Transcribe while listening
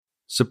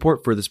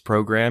Support for this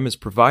program is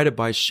provided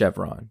by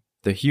Chevron,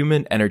 the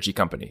human energy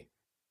company.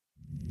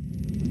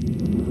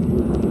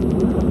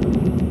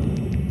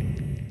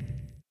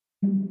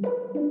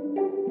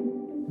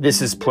 This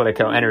is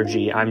Politico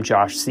Energy. I'm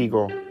Josh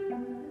Siegel.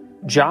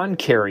 John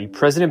Kerry,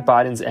 President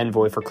Biden's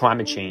envoy for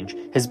climate change,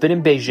 has been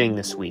in Beijing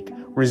this week,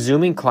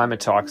 resuming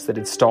climate talks that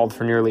had stalled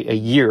for nearly a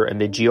year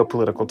amid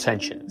geopolitical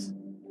tensions.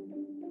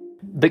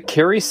 But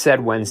Kerry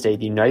said Wednesday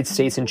the United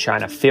States and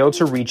China failed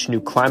to reach new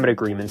climate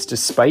agreements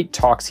despite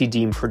talks he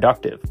deemed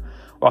productive,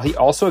 while he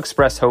also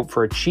expressed hope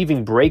for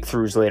achieving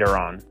breakthroughs later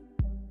on.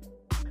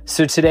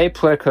 So today,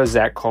 Politico's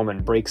Zack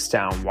Colman breaks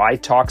down why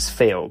talks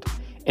failed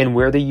and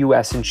where the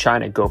U.S. and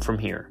China go from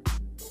here.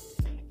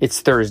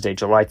 It's Thursday,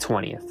 July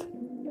 20th.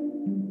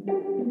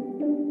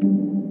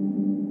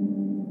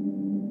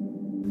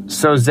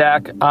 So,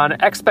 Zack, on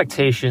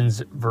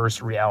expectations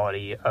versus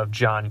reality of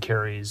John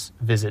Kerry's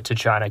visit to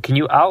China, can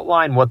you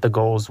outline what the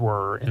goals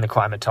were in the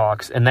climate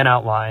talks and then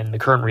outline the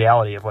current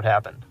reality of what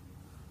happened?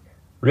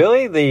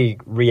 Really, the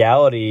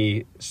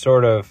reality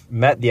sort of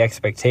met the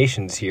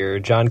expectations here.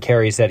 John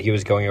Kerry said he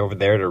was going over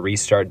there to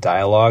restart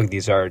dialogue.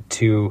 These are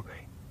two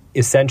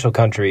essential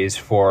countries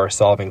for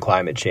solving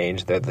climate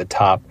change. They're the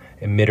top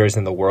emitters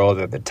in the world.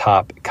 They're the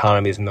top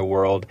economies in the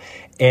world.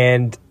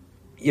 And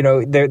you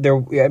know,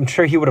 I'm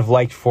sure he would have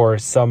liked for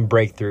some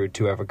breakthrough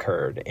to have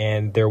occurred.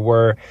 And there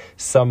were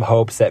some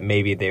hopes that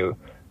maybe they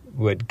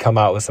would come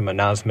out with some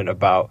announcement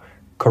about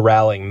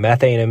corralling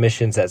methane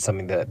emissions. That's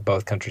something that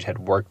both countries had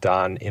worked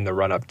on in the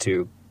run-up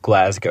to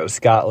Glasgow,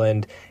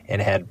 Scotland,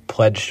 and had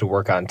pledged to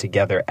work on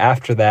together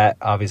after that.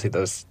 Obviously,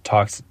 those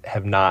talks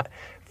have not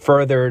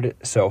furthered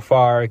so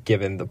far,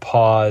 given the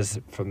pause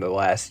from the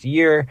last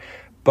year.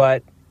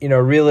 But you know,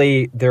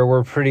 really, there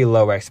were pretty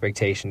low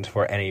expectations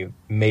for any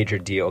major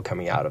deal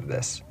coming out of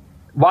this.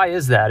 Why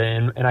is that?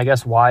 And I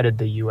guess why did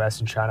the U.S.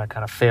 and China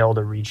kind of fail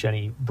to reach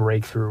any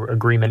breakthrough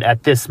agreement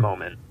at this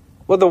moment?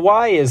 Well, the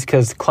why is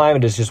because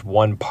climate is just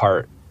one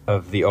part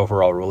of the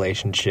overall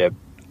relationship.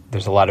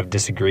 There's a lot of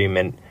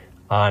disagreement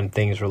on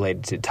things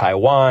related to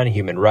Taiwan,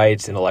 human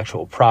rights,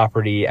 intellectual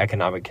property,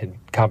 economic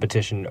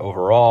competition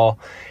overall.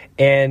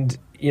 And,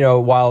 you know,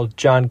 while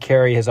John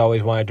Kerry has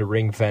always wanted to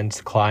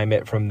ring-fence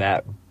climate from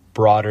that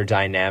broader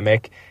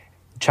dynamic,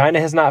 China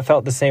has not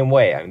felt the same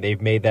way. I mean,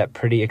 they've made that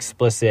pretty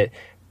explicit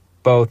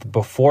both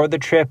before the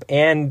trip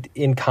and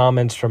in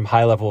comments from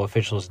high-level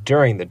officials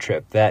during the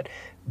trip, that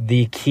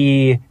the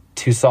key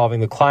to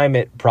solving the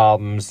climate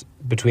problems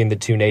between the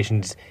two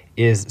nations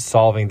is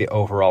solving the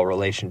overall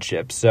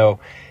relationship. So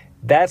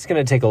that's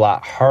going to take a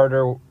lot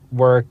harder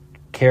work.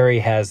 Kerry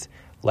has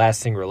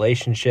lasting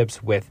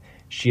relationships with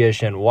Xie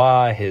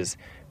Zhenhua, his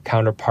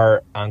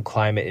counterpart on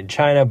climate in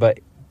China, but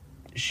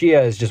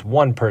Xie is just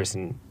one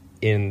person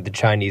in the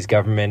Chinese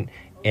government,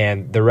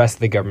 and the rest of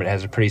the government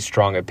has a pretty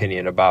strong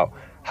opinion about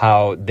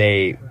how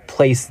they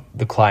place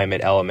the climate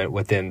element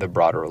within the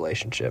broader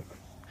relationship.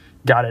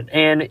 Got it.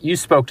 And you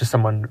spoke to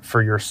someone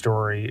for your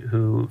story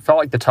who felt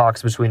like the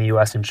talks between the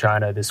U.S. and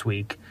China this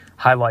week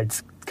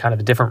highlights kind of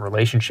the different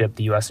relationship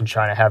the U.S. and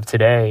China have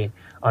today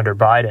under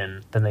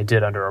Biden than they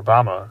did under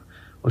Obama,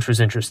 which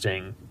was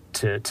interesting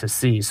to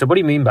see. So what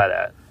do you mean by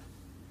that?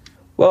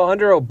 Well,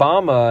 under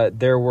Obama,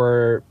 there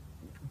were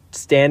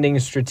standing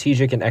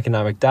strategic and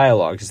economic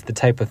dialogues. It's the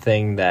type of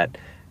thing that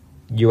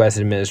U.S.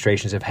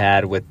 administrations have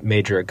had with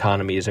major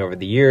economies over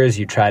the years.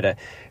 You try to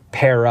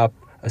pair up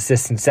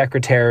assistant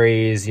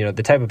secretaries, you know,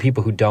 the type of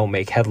people who don't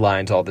make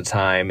headlines all the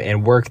time,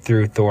 and work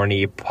through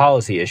thorny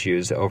policy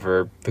issues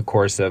over the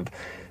course of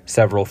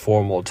several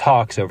formal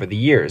talks over the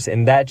years.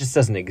 And that just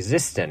doesn't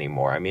exist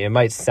anymore. I mean, it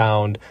might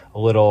sound a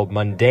little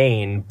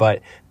mundane,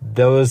 but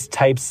those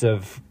types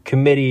of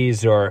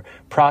committees or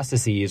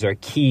processes are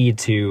key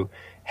to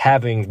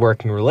having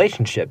working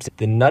relationships.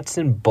 The nuts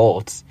and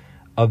bolts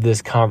of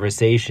this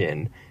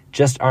conversation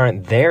just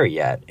aren't there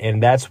yet.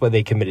 And that's what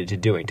they committed to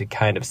doing, to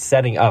kind of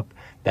setting up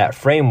that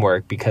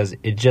framework, because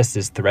it just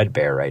is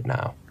threadbare right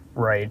now.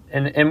 Right.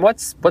 And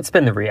what's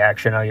been the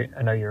reaction? I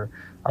know you're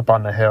up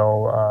on the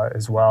Hill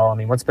as well. I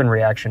mean, what's been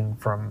reaction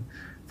from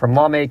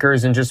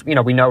lawmakers? And just, you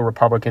know, we know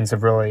Republicans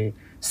have really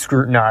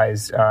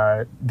scrutinized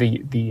the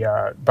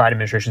Biden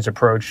administration's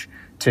approach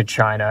to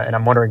China, and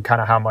I'm wondering kind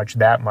of how much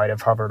that might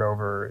have hovered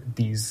over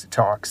these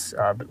talks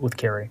with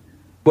Kerry.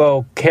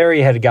 Well,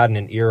 Kerry had gotten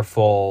an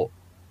earful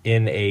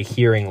in a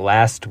hearing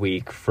last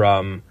week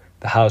from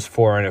the House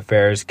Foreign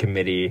Affairs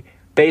Committee.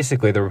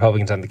 Basically, the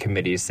Republicans on the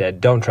committee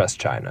said, don't trust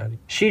China.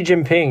 Xi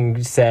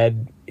Jinping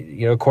said,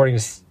 you know, according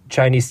to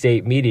Chinese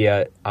state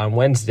media on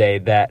Wednesday,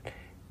 that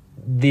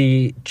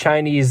the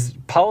Chinese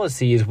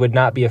policies would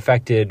not be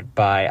affected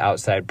by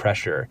outside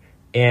pressure.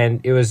 And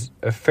it was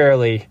a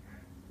fairly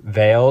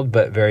veiled,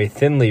 but very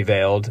thinly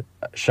veiled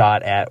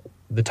shot at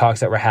the talks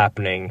that were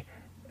happening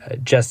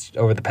just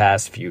over the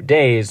past few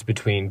days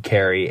between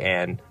Kerry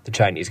and the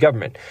Chinese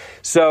government.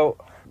 So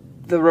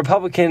the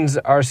Republicans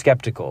are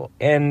skeptical.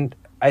 And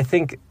I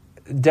think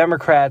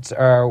Democrats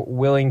are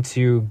willing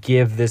to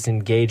give this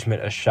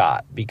engagement a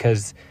shot,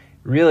 because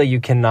really you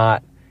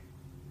cannot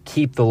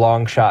keep the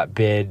long shot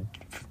bid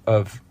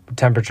of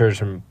temperatures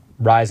from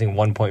rising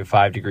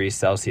 1.5 degrees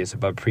Celsius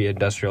above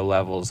pre-industrial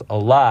levels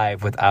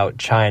alive without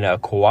China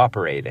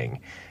cooperating.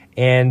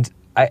 And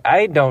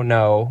I don't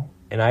know,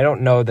 and I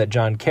don't know that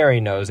John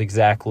Kerry knows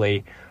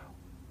exactly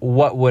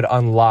what would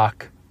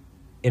unlock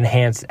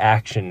enhanced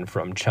action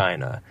from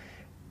China.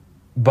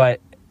 But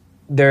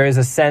there is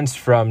a sense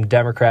from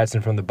Democrats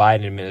and from the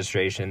Biden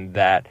administration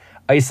that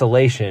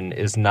isolation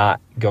is not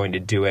going to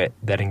do it,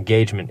 that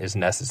engagement is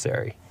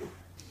necessary.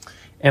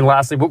 And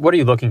lastly, what are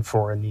you looking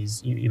for in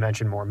these? You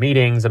mentioned more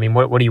meetings. I mean,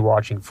 what are you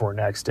watching for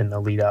next in the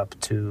lead up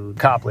to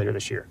COP later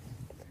this year?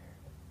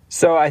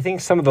 So I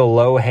think some of the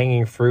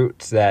low-hanging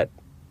fruits that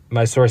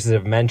my sources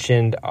have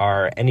mentioned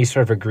are any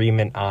sort of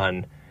agreement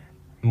on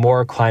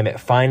more climate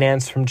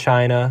finance from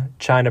China.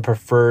 China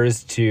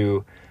prefers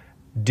to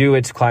do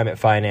its climate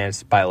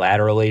finance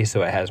bilaterally,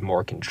 so it has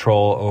more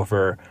control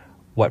over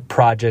what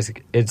projects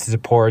it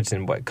supports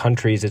and what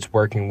countries it's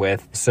working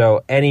with.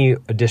 So any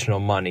additional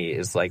money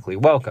is likely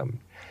welcome.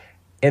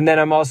 And then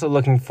I'm also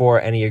looking for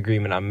any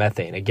agreement on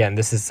methane. Again,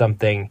 this is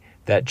something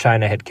that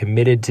China had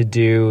committed to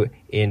do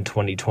in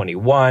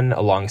 2021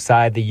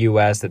 alongside the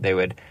U.S., that they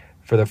would,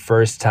 for the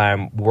first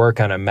time, work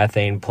on a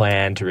methane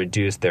plan to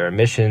reduce their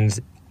emissions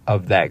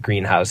of that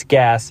greenhouse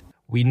gas.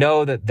 We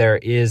know that there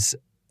is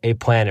a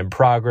plan in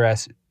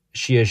progress.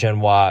 Xie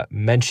Zhenhua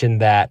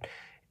mentioned that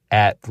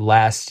at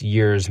last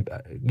year's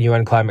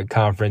UN climate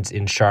conference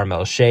in Sharm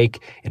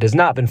el-Sheikh. It has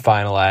not been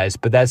finalized,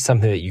 but that's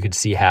something that you could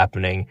see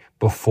happening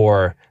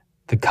before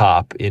the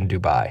COP in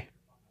Dubai.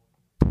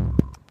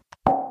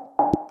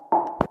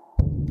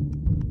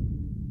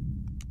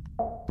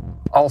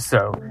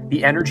 Also,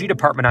 the Energy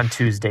Department on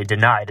Tuesday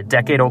denied a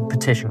decade-old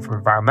petition from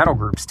environmental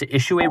groups to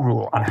issue a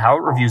rule on how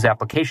it reviews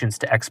applications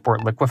to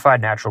export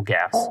liquefied natural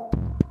gas.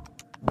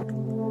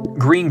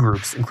 Green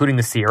groups, including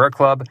the Sierra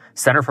Club,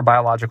 Center for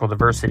Biological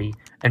Diversity,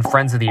 and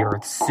Friends of the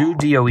Earth, sued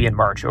DOE in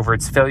March over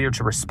its failure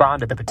to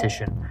respond to the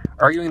petition,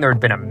 arguing there had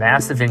been a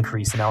massive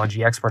increase in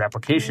LNG export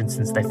applications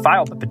since they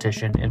filed the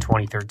petition in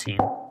 2013.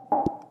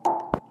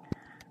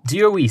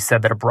 DOE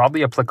said that a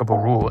broadly applicable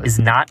rule is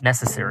not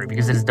necessary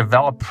because it has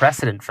developed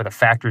precedent for the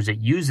factors it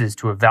uses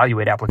to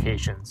evaluate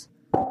applications.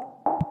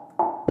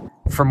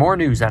 For more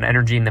news on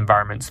energy and the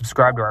environment,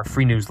 subscribe to our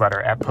free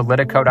newsletter at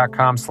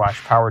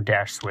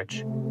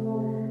politico.com/power-switch.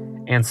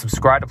 And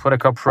subscribe to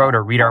Politico Pro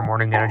to read our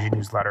morning energy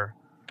newsletter.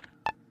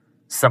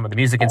 Some of the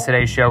music in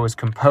today's show was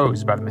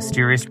composed by the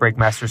mysterious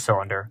Breakmaster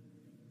Cylinder.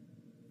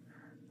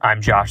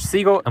 I'm Josh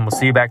Siegel, and we'll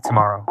see you back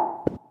tomorrow.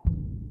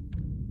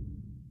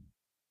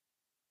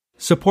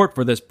 Support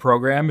for this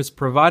program is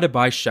provided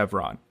by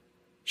Chevron.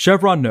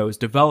 Chevron knows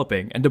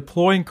developing and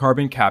deploying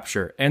carbon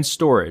capture and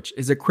storage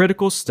is a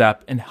critical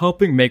step in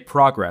helping make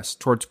progress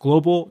towards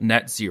global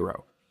net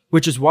zero,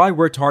 which is why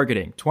we're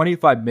targeting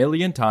 25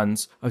 million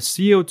tons of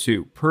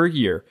CO2 per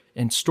year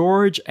in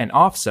storage and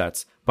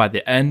offsets by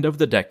the end of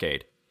the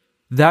decade.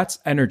 That's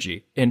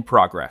energy in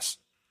progress.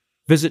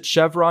 Visit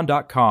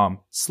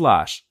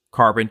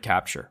chevron.com/carbon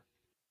capture.